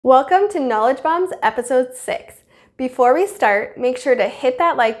Welcome to Knowledge Bombs episode 6. Before we start, make sure to hit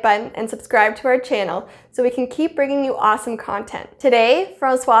that like button and subscribe to our channel so we can keep bringing you awesome content. Today,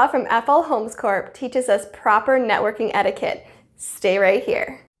 Francois from FL Homes Corp teaches us proper networking etiquette. Stay right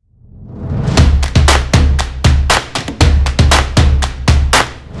here.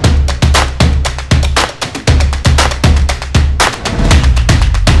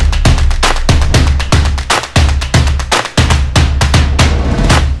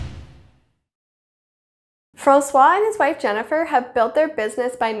 Francois and his wife Jennifer have built their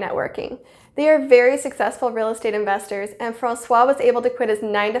business by networking. They are very successful real estate investors, and Francois was able to quit his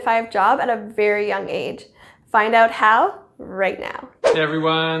 9-to-5 job at a very young age. Find out how right now. Hey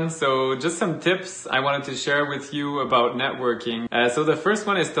everyone, so just some tips I wanted to share with you about networking. So the first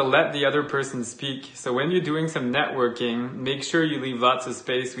one is to let the other person speak. So when you're doing some networking, make sure you leave lots of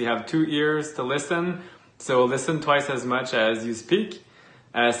space. We have 2 ears to listen, so listen twice as much as you speak.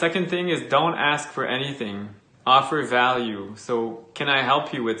 Second thing is don't ask for anything. Offer value. So can I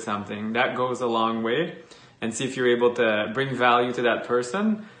help you with something? That goes a long way. And see if you're able to bring value to that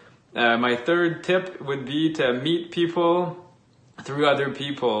person. My third tip would be to meet people through other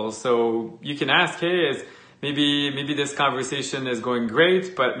people. So you can ask, hey, maybe this conversation is going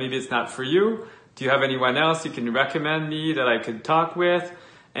great, but maybe it's not for you. Do you have anyone else you can recommend me that I could talk with?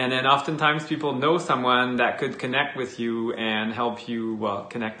 And then oftentimes people know someone that could connect with you and help you,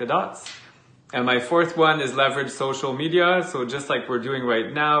 connect the dots. And my fourth one is leverage social media. So just like we're doing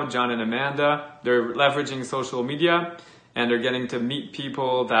right now, John and Amanda, they're leveraging social media and they're getting to meet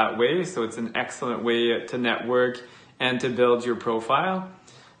people that way. So it's an excellent way to network and to build your profile.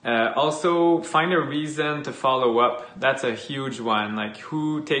 Also, find a reason to follow up. That's a huge one. Like,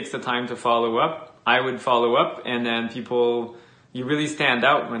 who takes the time to follow up? I would follow up, and then you really stand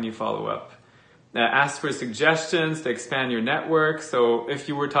out when you follow up. Ask for suggestions to expand your network. So if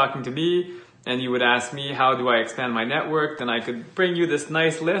you were talking to me and you would ask me, how do I expand my network? Then I could bring you this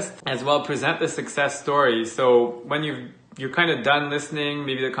nice list, as well present the success story. So when you're kind of done listening,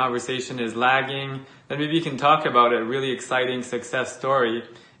 maybe the conversation is lagging, then maybe you can talk about a really exciting success story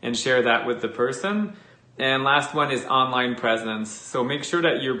and share that with the person. And last one is online presence. So make sure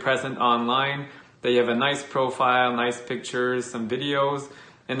that you're present online, that you have a nice profile, nice pictures, some videos,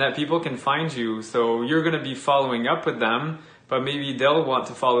 and that people can find you. So you're going to be following up with them, but maybe they'll want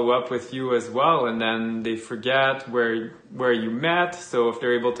to follow up with you as well, and then they forget where you met. So if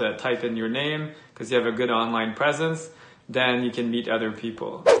they're able to type in your name because you have a good online presence, then you can meet other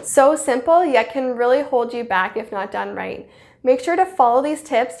people. So simple, yet can really hold you back if not done right. Make sure to follow these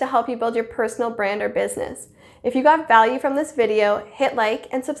tips to help you build your personal brand or business. If you got value from this video, hit like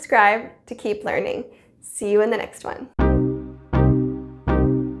and subscribe to keep learning. See you in the next one.